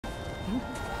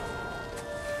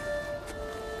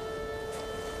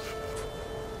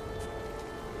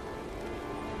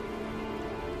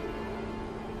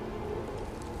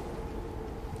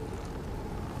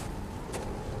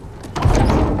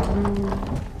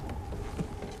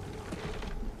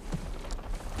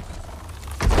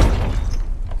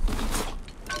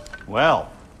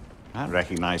Well, I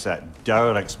recognize that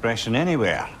dour expression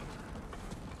anywhere.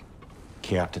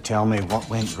 Care to tell me what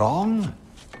went wrong?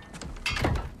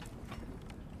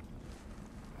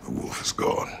 The wolf is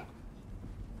gone.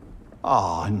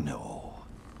 Oh, no.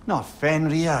 Not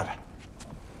Fenrir.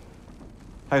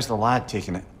 How's the lad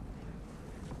taking it?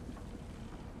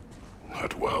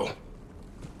 Not well.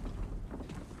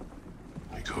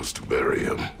 He goes to bury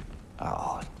him.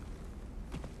 Oh,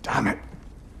 damn it.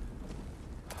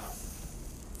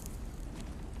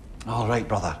 All right,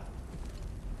 brother.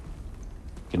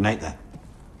 Good night, then.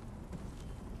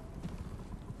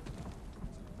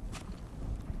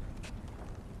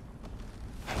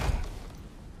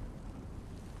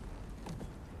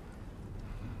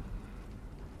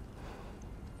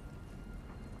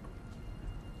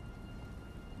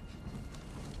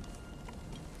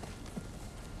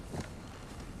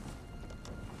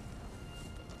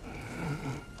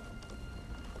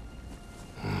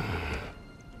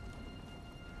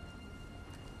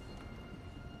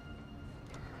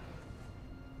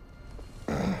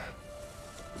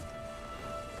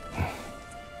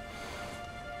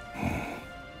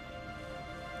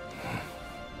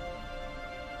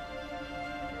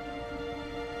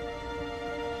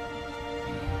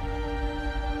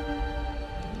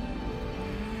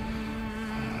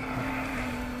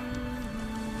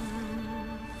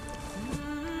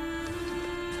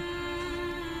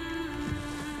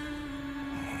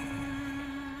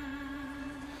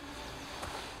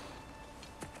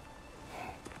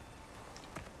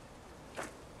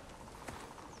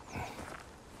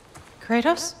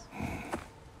 Kratos?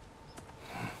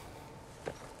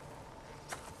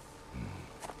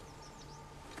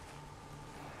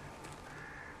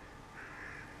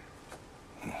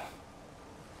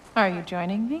 Are you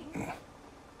joining me?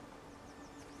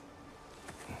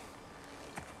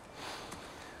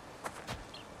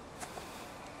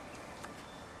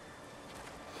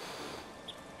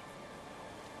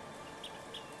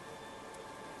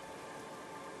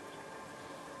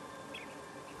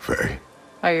 Faye.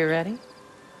 Are you ready?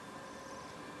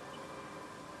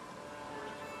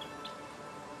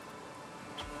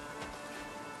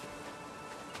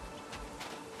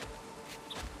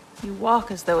 You walk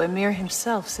as though Emir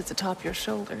himself sits atop your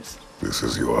shoulders. This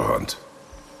is your hunt.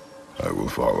 I will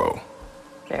follow.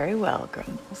 Very well,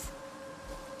 Grumbles.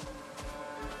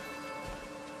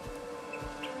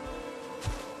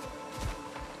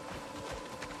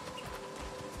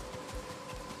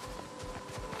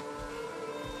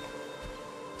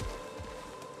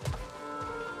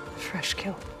 Fresh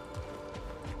kill.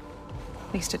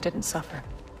 At least it didn't suffer.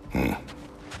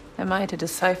 Am I to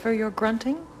decipher your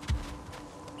grunting?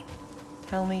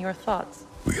 Tell me your thoughts.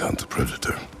 We hunt a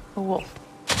predator. A wolf.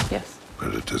 Yes.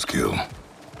 Predators kill.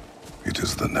 It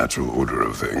is the natural order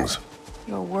of things.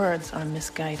 Your words are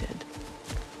misguided.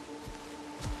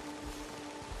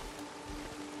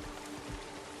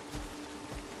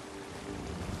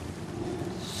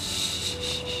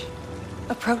 Shh.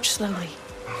 Approach slowly.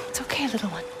 It's okay, little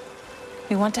one.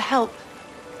 We want to help.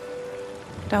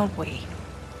 Don't we?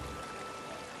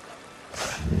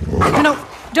 No,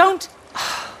 don't!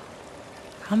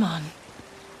 Come on.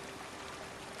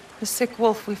 The sick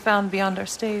wolf we found beyond our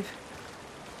stave.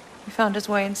 He found his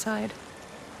way inside.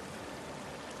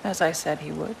 As I said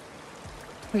he would.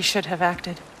 We should have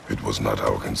acted. It was not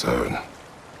our concern.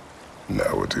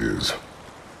 Now it is.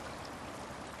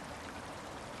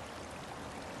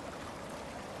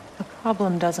 The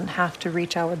problem doesn't have to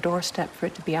reach our doorstep for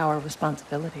it to be our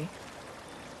responsibility.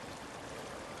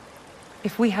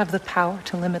 If we have the power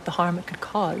to limit the harm it could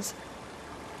cause,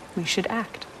 we should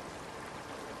act.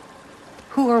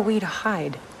 Who are we to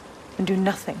hide and do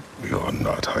nothing? We are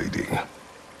not hiding.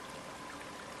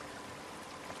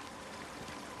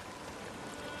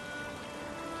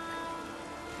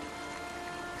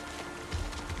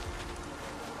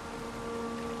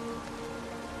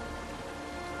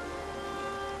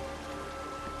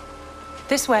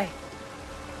 This way.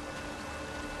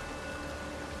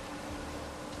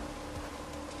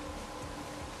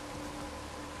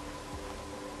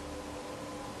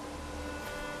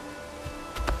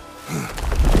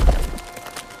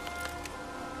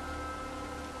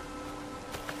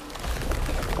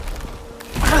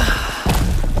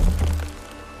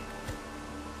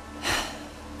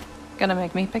 Gonna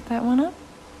make me pick that one up?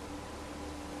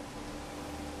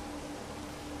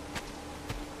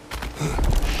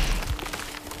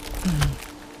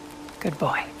 Good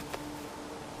boy.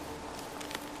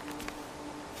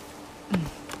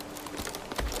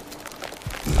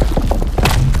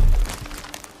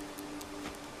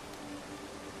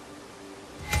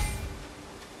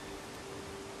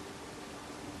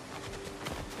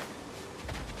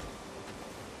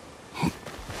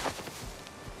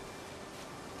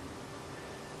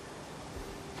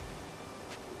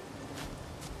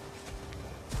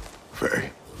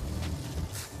 Faye.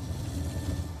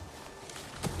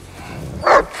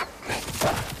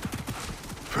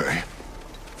 Faye.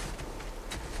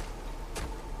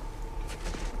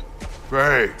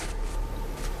 Faye.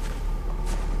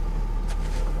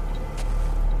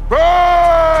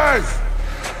 Faye!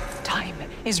 Time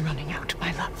is running out,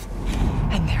 my love.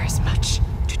 And there is much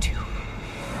to do.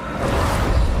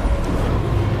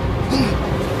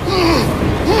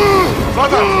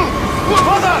 Mother!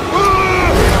 Mother!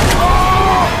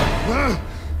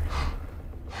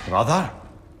 Brother?